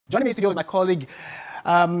Joining me in studio is my colleague,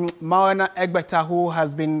 Mawana Egbeta, who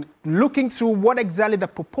has been looking through what exactly the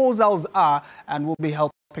proposals are and will be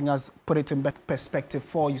helping us put it in better perspective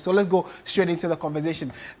for you. So let's go straight into the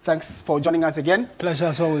conversation. Thanks for joining us again. Pleasure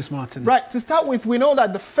as always, Martin. Right, to start with, we know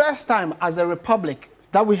that the first time as a republic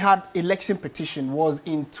that we had election petition was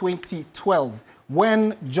in 2012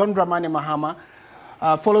 when John Dramani Mahama,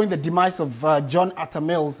 following the demise of John Atta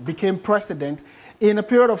Mills, became president in a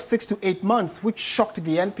period of 6 to 8 months, which shocked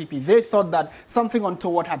the NPP. They thought that something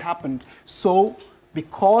untoward had happened. So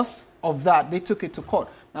because of that, they took it to court.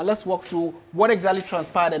 Now let's walk through what exactly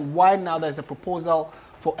transpired and why now there's a proposal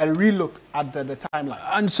for a relook at the timeline.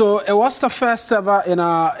 And so it was the first ever in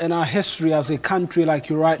our history as a country, like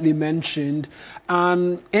you rightly mentioned.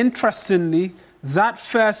 And interestingly, that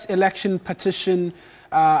first election petition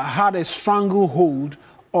had a stranglehold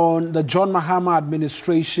on the John Mahama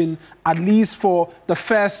administration, at least for the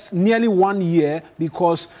first nearly 1 year,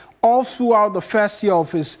 because all throughout the first year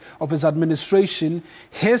of his administration,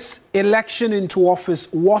 his election into office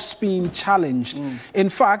was being challenged. In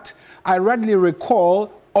fact, I readily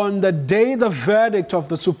recall on the day the verdict of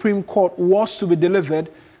the Supreme Court was to be delivered,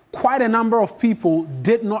 quite a number of people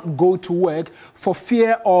did not go to work for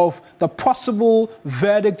fear of the possible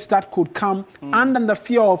verdicts that could come and then the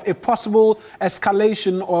fear of a possible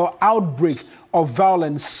escalation or outbreak of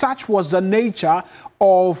violence. Such was the nature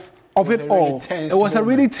of it all. It was a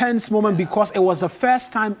really tense moment because it was the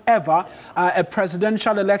first time ever a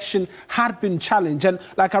presidential election had been challenged. And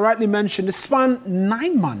like I rightly mentioned, it spanned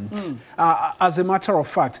 9 months, as a matter of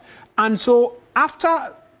fact. And so after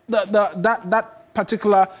that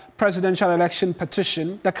particular presidential election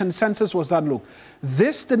petition, the consensus was that, look,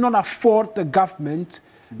 this did not afford the government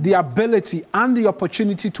the ability and the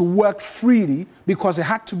opportunity to work freely because it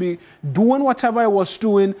had to be doing whatever it was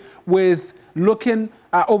doing with looking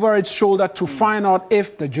over its shoulder to find out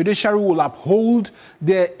if the judiciary will uphold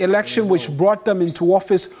the election which brought them into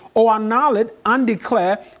office or annul it and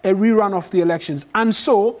declare a rerun of the elections. And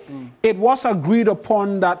so it was agreed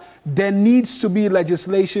upon that there needs to be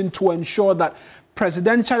legislation to ensure that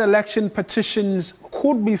presidential election petitions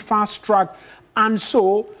could be fast-tracked, and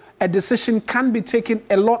so a decision can be taken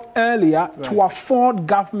a lot earlier to afford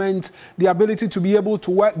government the ability to be able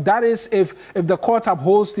to work. That is, if the court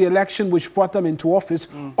upholds the election which brought them into office,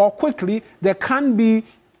 or quickly, there can be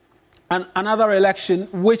another election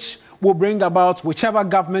which will bring about whichever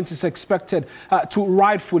government is expected to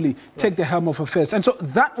rightfully take the helm of affairs. And so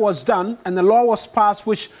that was done, and the law was passed,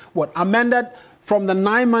 which amended from the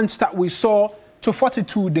 9 months that we saw to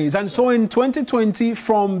 42 days. And so in 2020,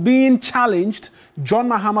 from being challenged, John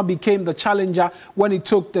Mahama became the challenger when he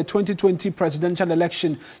took the 2020 presidential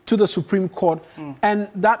election to the Supreme Court. And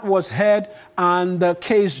that was heard and the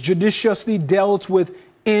case judiciously dealt with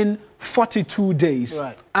in 42 days.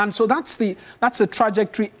 And so that's the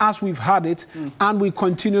trajectory as we've had it, and we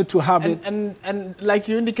continue to have it. And like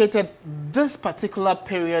you indicated, this particular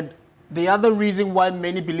period, the other reason why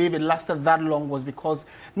many believe it lasted that long was because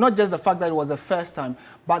not just the fact that it was the first time,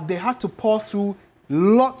 but they had to pour through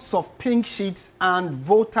lots of pink sheets and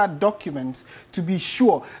voter documents to be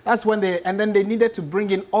sure. That's when and then they needed to bring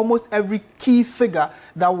in almost every key figure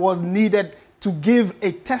that was needed to give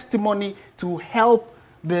a testimony to help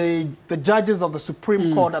the judges of the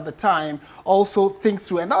Supreme Court at the time also think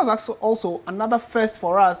through. And that was also another first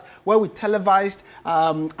for us, where we televised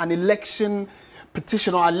an election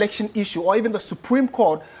petition or election issue, or even the Supreme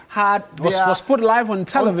Court had was put live on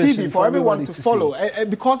television on TV for everyone to follow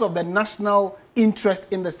because of the national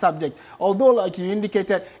interest in the subject. Although, like you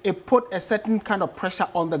indicated, it put a certain kind of pressure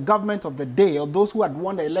on the government of the day, or those who had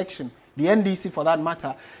won the election, the NDC for that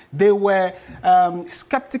matter. They were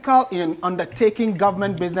skeptical in undertaking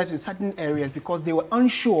government business in certain areas because they were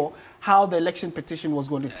unsure how the election petition was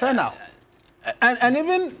going to turn out. And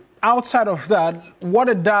even outside of that, what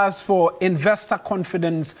it does for investor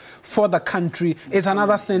confidence for the country is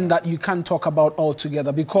another thing that you can't talk about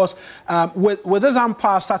altogether, because with this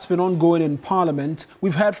impasse that's been ongoing in Parliament,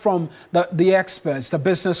 we've heard from the experts, the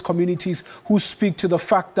business communities, who speak to the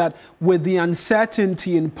fact that with the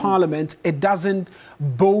uncertainty in Parliament, it doesn't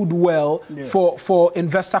bode well for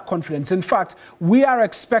investor confidence. In fact, we are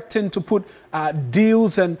expecting to put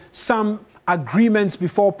deals and some agreements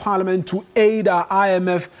before Parliament to aid our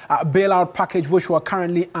IMF bailout package, which we're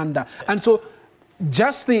currently under. And so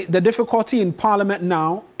just the difficulty in Parliament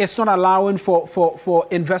now, it's not allowing for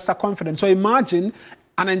investor confidence. So imagine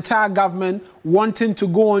an entire government wanting to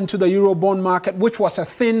go into the Eurobond market, which was a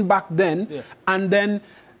thing back then, and then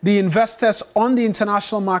the investors on the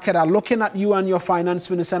international market are looking at you and your finance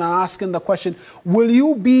minister and are asking the question, will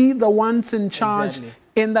you be the ones in charge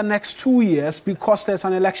in the next 2 years because there's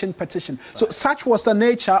an election petition. Right. So such was the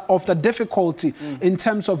nature of the difficulty in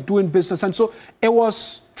terms of doing business. And so it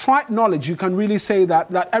was tried knowledge, you can really say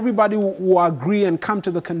that everybody will agree and come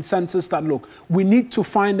to the consensus that, look, we need to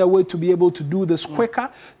find a way to be able to do this quicker,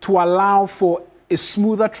 to allow for a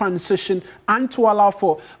smoother transition and to allow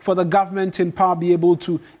for the government in power be able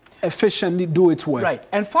to efficiently do its work. Right.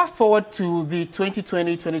 And fast forward to the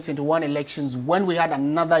 2020-2021 elections when we had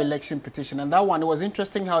another election petition. And that one, it was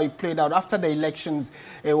interesting how it played out. After the elections,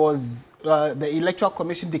 it was the Electoral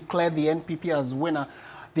Commission declared the NPP as winner.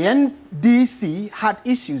 The NDC had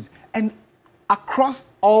issues. And across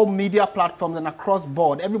all media platforms and across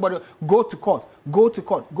board, everybody go to court, go to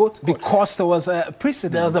court, go to court. Because there was a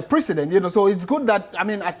precedent. There was a precedent, you know. So it's good that, I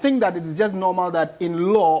mean, I think that it's just normal that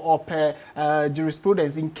in law or per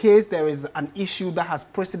jurisprudence, in case there is an issue that has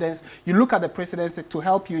precedence, you look at the precedence to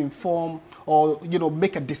help you inform or, you know,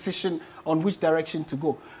 make a decision on which direction to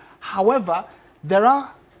go. However, there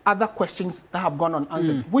are other questions that have gone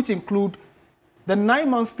unanswered, which include the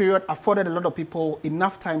 9-month period afforded a lot of people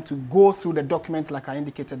enough time to go through the documents like I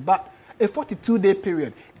indicated, but a 42-day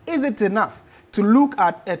period, is it enough to look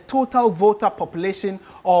at a total voter population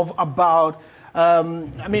of about, I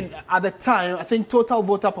mean, at the time, I think total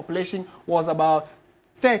voter population was about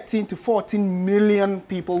 13 to 14 million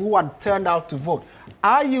people who had turned out to vote.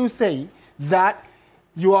 Are you saying that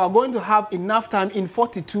you are going to have enough time in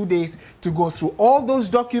 42 days to go through all those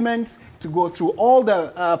documents, to go through all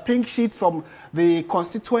the pink sheets from the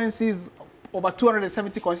constituencies, over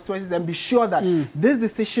 270 constituencies, and be sure that this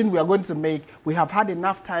decision we are going to make, we have had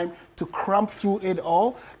enough time to cramp through it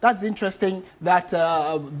all? That's interesting that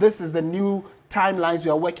this is the new timelines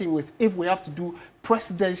we are working with if we have to do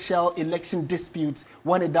presidential election disputes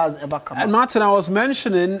when it does ever come up. And Martin, I was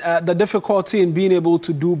mentioning the difficulty in being able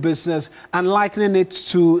to do business and likening it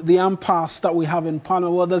to the impasse that we have in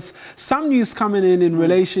Parliament. Well, there's some news coming in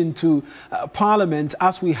relation to Parliament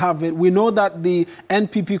as we have it. We know that the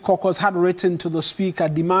NPP caucus had written to the Speaker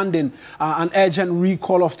demanding an urgent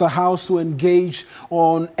recall of the House to engage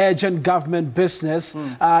on urgent government business.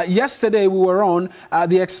 Yesterday we were on,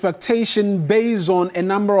 the expectation based on a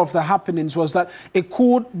number of the happenings was that it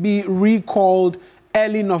could be recalled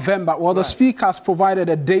early November. Well, the Speaker has provided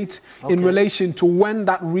a date in relation to when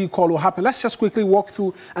that recall will happen. Let's just quickly walk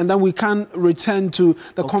through and then we can return to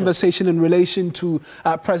the conversation in relation to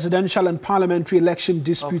presidential and parliamentary election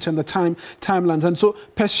disputes and the timelines. And so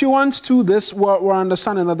pursuant to this, we're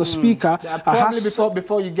understanding that the Speaker probably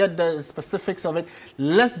before you get the specifics of it,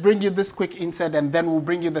 let's bring you this quick insert and then we'll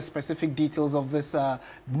bring you the specific details of this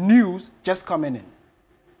news just coming in.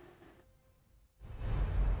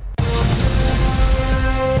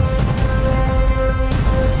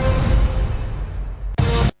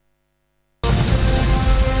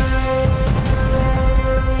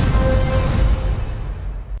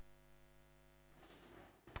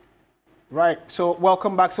 Right, so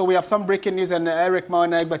welcome back. So we have some breaking news and Eric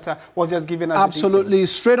Mawaneg was just giving us absolutely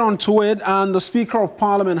straight on to it. And the Speaker of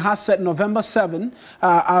Parliament has set November 7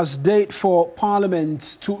 as date for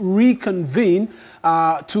Parliament to reconvene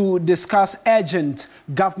to discuss urgent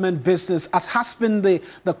government business, as has been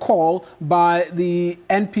the call by the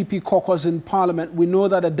NPP caucus in Parliament. We know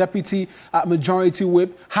that a Deputy Majority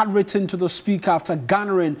Whip had written to the Speaker after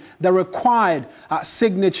garnering the required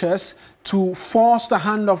signatures to force the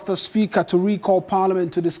hand of the Speaker to recall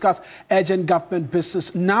Parliament to discuss urgent government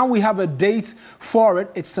business. Now we have a date for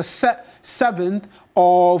it. It's the 7th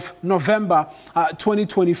of November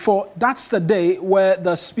 2024. That's the day where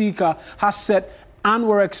the Speaker has set, and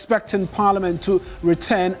we're expecting Parliament to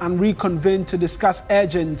return and reconvene to discuss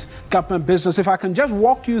urgent government business. If I can just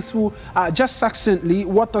walk you through just succinctly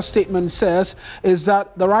what the statement says is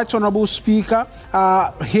that the Right Honourable Speaker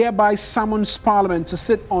hereby summons Parliament to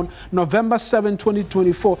sit on November 7,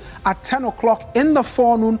 2024 at 10 o'clock in the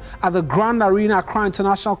forenoon at the Grand Arena Accra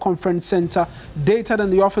International Conference Centre, dated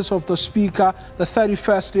in the office of the Speaker the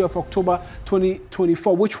 31st day of October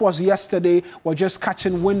 2024, which was yesterday. We're just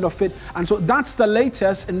catching wind of it. And so that's the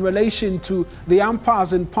latest in relation to the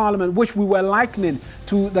impasse in Parliament, which we were likening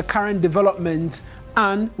to the current development.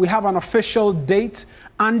 And we have an official date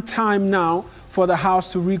and time now for the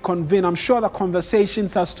House to reconvene. I'm sure the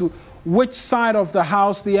conversations as to which side of the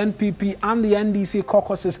House the NPP and the NDC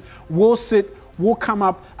caucuses will sit will come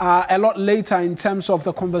up a lot later in terms of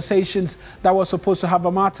the conversations that we're supposed to have.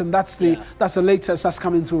 Martin, that's the latest that's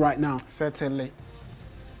coming through right now. Certainly.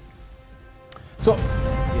 So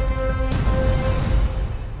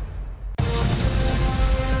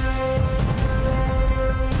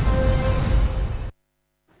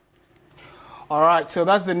All right, so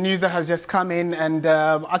that's the news that has just come in. And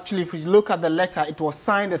actually, if you look at the letter, it was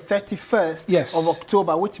signed the 31st of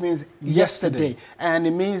October, which means yesterday. And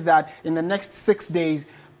it means that in the next 6 days,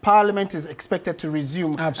 Parliament is expected to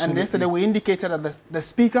resume. Absolutely. And yesterday we indicated that the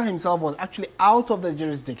Speaker himself was actually out of the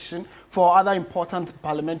jurisdiction for other important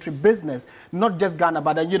parliamentary business, not just Ghana,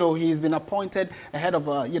 but he's been appointed ahead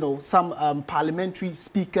of some parliamentary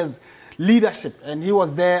speakers' leadership, and he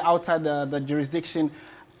was there outside the jurisdiction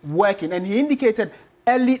working. And he indicated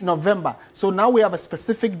early November. So now we have a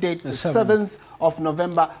specific date, the 7th of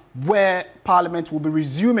November, where Parliament will be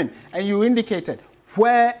resuming. And you indicated,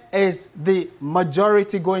 where is the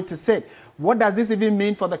majority going to sit? What does this even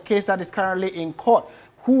mean for the case that is currently in court?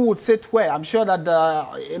 Who would sit where? I'm sure that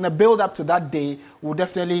in a build-up to that day, we'll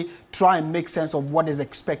definitely try and make sense of what is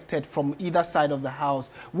expected from either side of the House.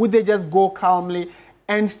 Would they just go calmly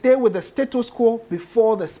and stay with the status quo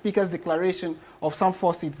before the Speaker's declaration of some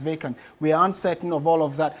 4 seats vacant? We are uncertain of all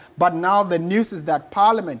of that. But now the news is that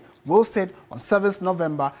Parliament will sit on 7th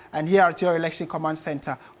November, and here at your Election Command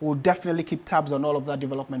Center, we'll definitely keep tabs on all of that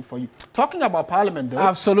development for you. Talking about Parliament, though.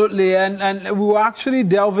 Absolutely, and we will actually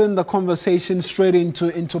delve in the conversation straight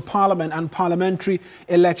into Parliament and parliamentary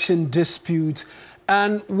election dispute.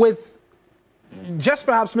 And with just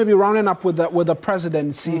perhaps maybe rounding up with the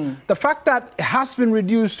presidency, the fact that it has been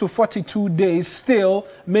reduced to 42 days, still,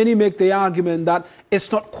 many make the argument that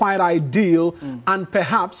it's not quite ideal, and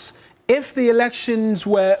perhaps if the elections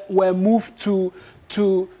were moved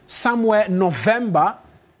to somewhere November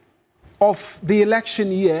of the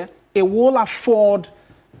election year, it will afford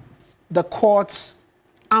the courts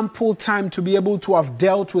ample time to be able to have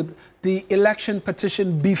dealt with the election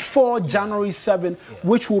petition before January 7,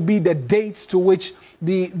 which will be the date to which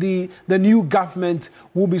the new government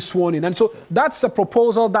will be sworn in. And so that's a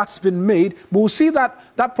proposal that's been made. But we'll see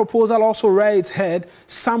that proposal also rear its head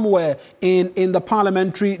somewhere in the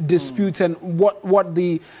parliamentary disputes and what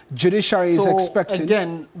the judiciary is expecting.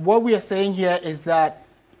 Again, what we are saying here is that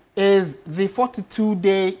is the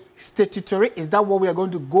 42-day statutory, is that what we are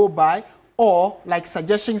going to go by? Or, like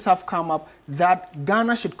suggestions have come up, that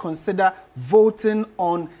Ghana should consider voting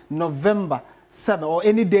on November 7 or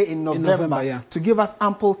any day in November to give us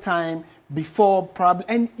ample time before probably.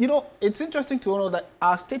 And, it's interesting to know that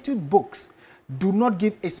our statute books do not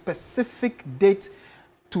give a specific date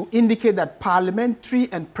to indicate that parliamentary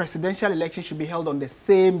and presidential elections should be held on the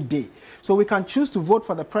same day. So we can choose to vote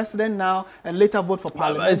for the president now and later vote for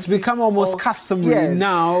parliament. It's become almost customary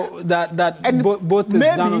now that both is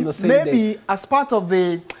done on the same day. Maybe as part of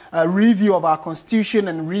the review of our constitution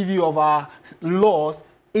and review of our laws,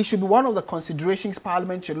 it should be one of the considerations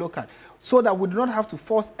Parliament should look at, so that we do not have to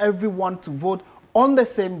force everyone to vote on the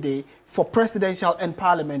same day for presidential and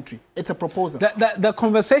parliamentary. It's a proposal. The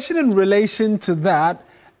conversation in relation to that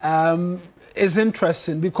is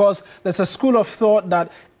interesting, because there's a school of thought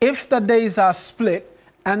that if the days are split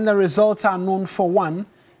and the results are known for one,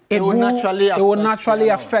 it will naturally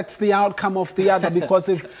affect the outcome of the other, because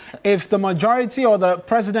if the majority or the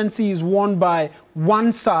presidency is won by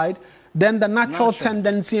one side, then the natural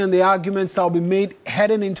tendency and the arguments that will be made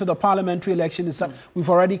heading into the parliamentary election is that we've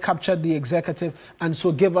already captured the executive, and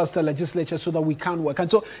so give us the legislature so that we can work.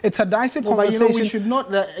 And so it's a dicey conversation. But we should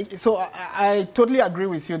not. So I totally agree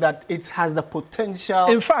with you that it has the potential.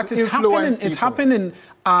 In fact, it's happening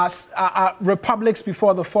republics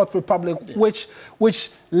before the Fourth Republic, which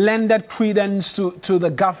lended credence to the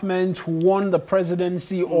government who won the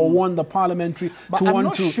presidency or won the parliamentary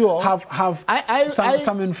have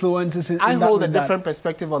some influences in that. I hold a different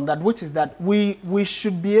perspective on that, which is that we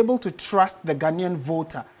should be able to trust the Ghanaian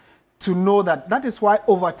voter to know that is why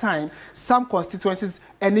over time some constituencies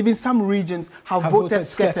and even some regions have voted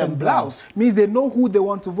skirt and blouse. Means they know who they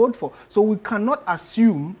want to vote for. So we cannot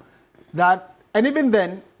assume that. And even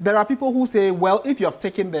then, there are people who say, well, if you have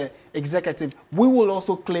taken the executive, we will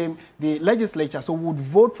also claim the legislature, so we would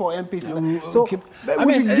vote for MPs. So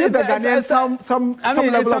we should give the Ghanaians some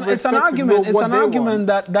level of respect. It's an argument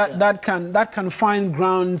that can find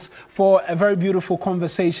grounds for a very beautiful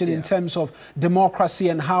conversation in terms of democracy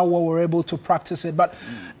and how well we're able to practice it. But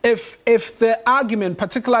if the argument,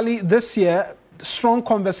 particularly this year, strong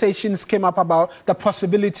conversations came up about the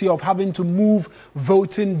possibility of having to move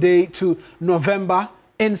voting day to November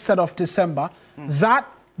instead of December. That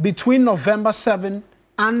between November 7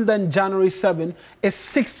 and then January 7 is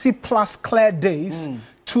 60+ clear days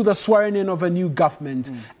to the swearing in of a new government.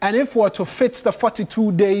 And if we're to fit the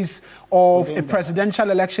 42 days of a presidential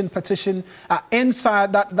election petition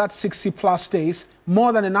inside that 60+ days,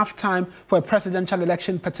 more than enough time for a presidential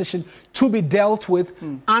election petition to be dealt with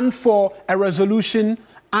and for a resolution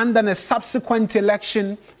and then a subsequent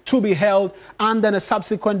election to be held, and then a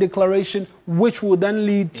subsequent declaration, which will then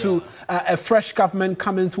lead to a fresh government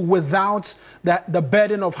coming through without the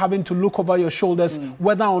burden of having to look over your shoulders,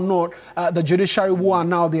 whether or not the judiciary will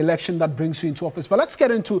allow the election that brings you into office. But let's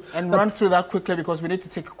get into... And run through that quickly because we need to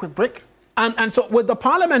take a quick break. And so with the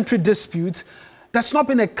parliamentary dispute, there's not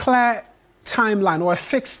been a clear timeline or a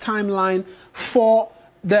fixed timeline for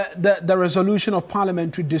the resolution of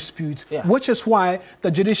parliamentary disputes, which is why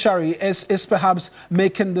the judiciary is perhaps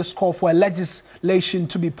making this call for a legislation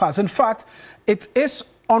to be passed. In fact, it is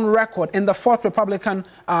on record in the fourth Republican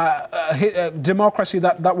democracy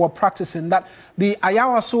that we're practicing, that the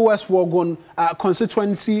Ayawa SOS Wogon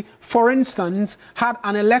constituency, for instance, had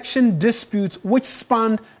an election dispute which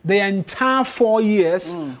spanned the entire 4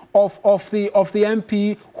 years of the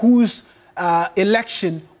MP whose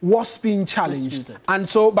election was being challenged. Disputed. And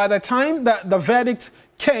so by the time that the verdict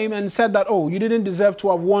came and said that, oh, you didn't deserve to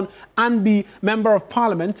have won and be member of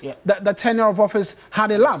parliament, the tenure of office had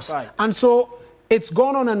elapsed. Right. And so it's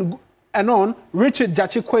gone on and on. Richard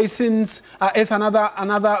Jachikwasin's is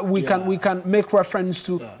another we can make reference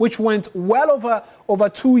to, which went well over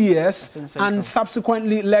 2 years and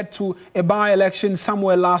subsequently led to a by-election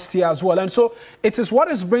somewhere last year as well. And so it is what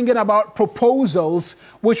is bringing about proposals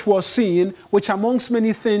which we're seeing, which amongst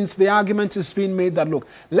many things, the argument is being made that, look,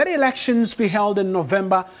 let elections be held in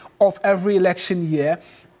November of every election year,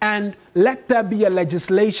 and let there be a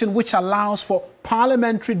legislation which allows for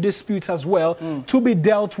parliamentary disputes as well to be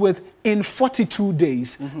dealt with in 42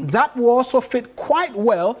 days. That will also fit quite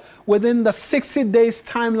well within the 60 days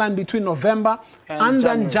timeline between November and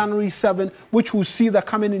then January 7, which will see the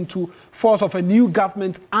coming into force of a new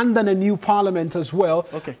government and then a new parliament as well.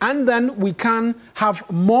 Okay. And then we can have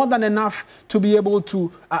more than enough to be able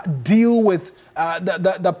to deal with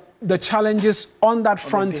the challenges on that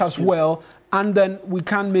front as well. And then we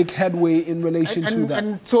can make headway in relation to that.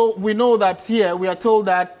 And so we know that here we are told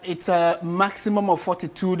that it's a maximum of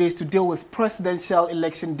 42 days to deal with presidential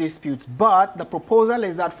election disputes. But the proposal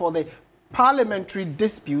is that for the parliamentary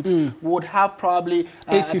disputes would have probably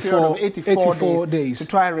a period of 84 days to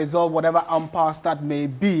try and resolve whatever impasse that may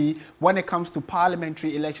be when it comes to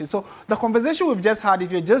parliamentary elections. So the conversation we've just had,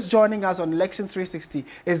 if you're just joining us on Election 360,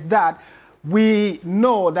 is that we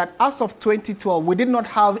know that as of 2012, we did not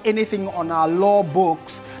have anything on our law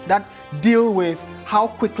books that deal with how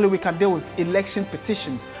quickly we can deal with election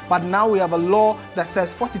petitions. But now we have a law that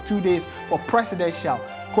says 42 days for presidential.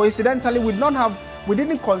 Coincidentally, we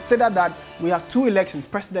didn't consider that we have two elections,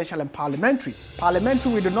 presidential and parliamentary.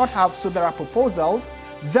 Parliamentary we do not have, so there are proposals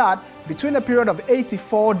that between a period of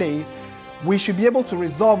 84 days, we should be able to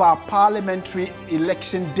resolve our parliamentary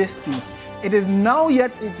election disputes. It is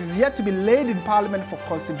yet to be laid in Parliament for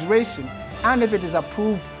consideration, and if it is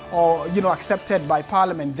approved or accepted by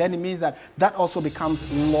Parliament, then it means that also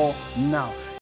becomes law now.